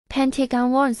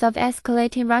Pentagon warns of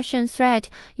escalating Russian threat,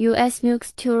 US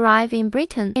nukes to arrive in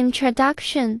Britain.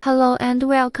 Introduction. Hello and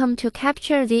welcome to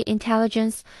Capture the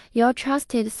Intelligence, your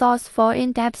trusted source for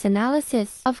in-depth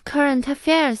analysis of current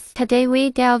affairs. Today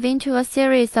we delve into a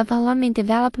series of alarming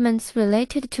developments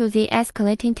related to the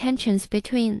escalating tensions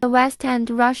between the West and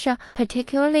Russia,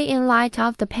 particularly in light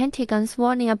of the Pentagon's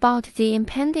warning about the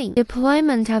impending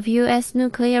deployment of US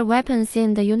nuclear weapons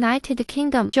in the United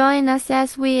Kingdom. Join us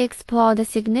as we explore the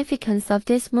significance of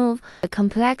this move, the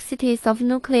complexities of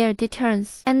nuclear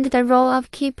deterrence, and the role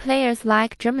of key players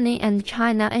like Germany and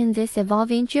China in this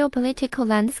evolving geopolitical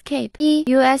landscape.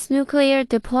 U.S. nuclear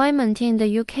deployment in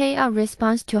the UK, a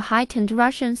response to heightened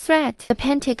Russian threat. The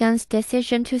Pentagon's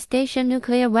decision to station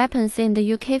nuclear weapons in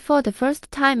the UK for the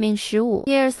first time in 15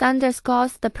 years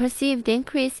underscores the perceived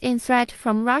increase in threat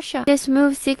from Russia. This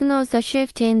move signals a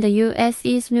shift in the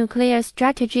US's nuclear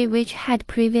strategy, which had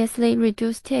previously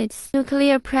reduced its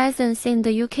nuclear presence in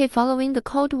the UK following the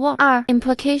Cold War.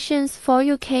 Implications for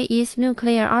UK's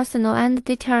nuclear arsenal and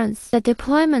deterrence. The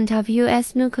deployment of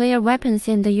US nuclear weapons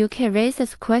in the UK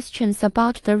raises questions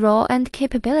about the role and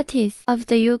capabilities of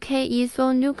the UK's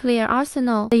own nuclear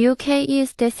arsenal. The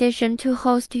UK's decision to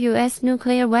host US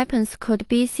nuclear weapons could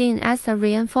be seen as a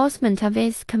reinforcement of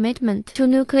its commitment to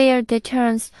nuclear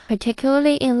deterrence,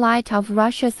 particularly in light of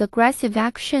Russia's aggressive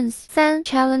actions.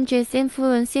 Challenges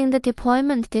influencing the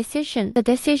deployment decision. The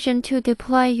decision to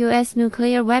deploy US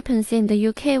nuclear weapons in the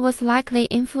UK was likely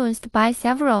influenced by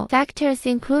several factors,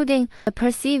 including the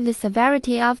perceived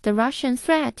severity of the Russian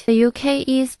threat, the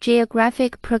UK's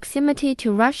geographic proximity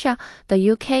to Russia,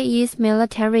 the UK's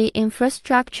military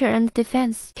infrastructure and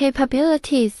defense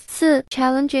capabilities.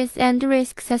 Challenges and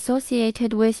risks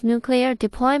associated with nuclear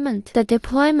deployment. The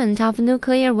deployment of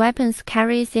nuclear weapons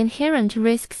carries inherent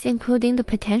risks, including the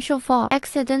potential for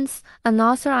accidents,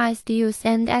 unauthorized use,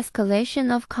 and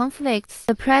escalation of conflicts.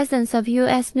 The presence of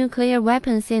US nuclear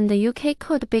weapons in the UK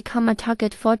could become a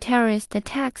target for terrorist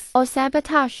attacks or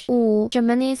sabotage.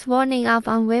 Germany's warning of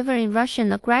unwavering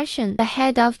Russian aggression. The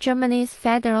head of Germany's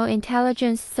Federal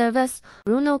Intelligence Service,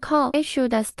 Bruno Kohl,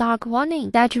 issued a stark warning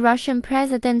that Russian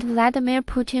President Vladimir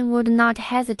Putin would not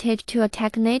hesitate to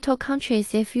attack NATO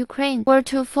countries if Ukraine were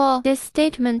to fall. This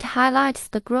statement highlights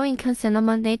the growing concern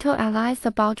among NATO allies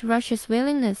about Russia's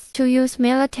willingness to use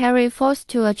military force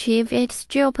to achieve its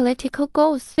geopolitical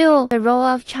goals. The role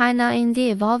of China in the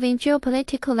evolving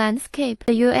geopolitical landscape.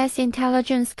 The U.S.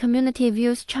 intelligence community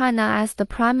views China as the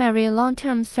primary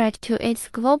long-term threat to its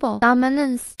global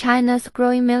dominance. China's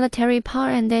growing military power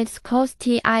and its close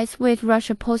ties with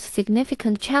Russia pose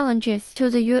significant challenges to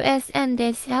the U.S. and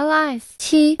its allies.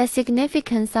 The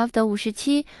significance of the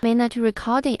 57-minute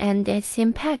recording and its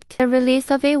impact. The release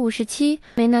of a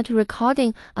 57-minute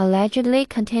recording, allegedly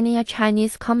containing a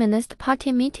Chinese Communist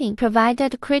Party meeting,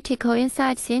 provided critical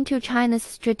insights into China's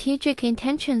strategic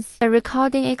intentions. The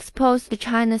recording exposed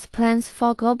China's plans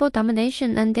for global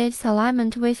domination and its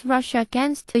alignment with Russia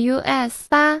against the U.S.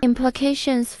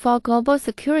 Implications for global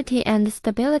security and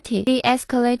stability. The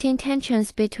escalating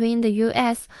tensions between the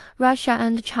U.S., Russia,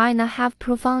 and China have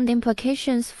profound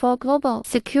implications for global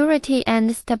security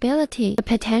and stability. The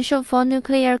potential for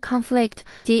nuclear conflict,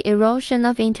 the erosion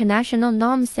of international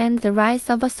norms, and the rise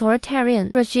of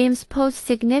authoritarian regimes pose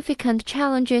significant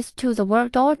challenges to the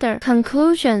world order.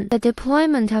 Conclusion. The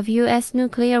deployment of US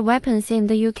nuclear weapons in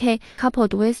the UK,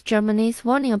 coupled with Germany's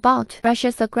warning about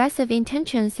Russia's aggressive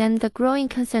intentions and the growing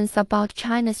concerns about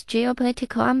China's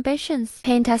geopolitical ambitions,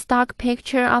 paint a stark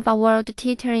picture of a world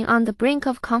teetering on the brink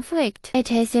of conflict.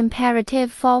 It is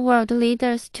imperative for world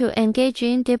leaders to engage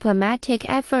in diplomatic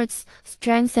efforts,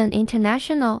 strengthen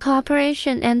international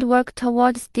cooperation, and work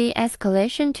towards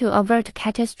de-escalation to avert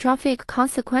catastrophic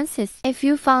consequences. If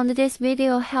you found this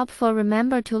video helpful,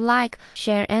 remember to like,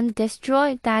 share, and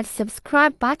destroy that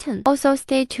subscribe button. Also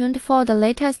stay tuned for the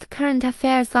latest current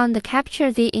affairs on the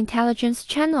Capture the Intelligence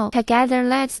channel. Together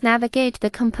let's navigate the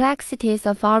complexities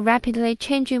of our rapidly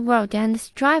changing world and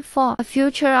strive for a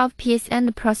future of peace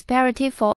and prosperity for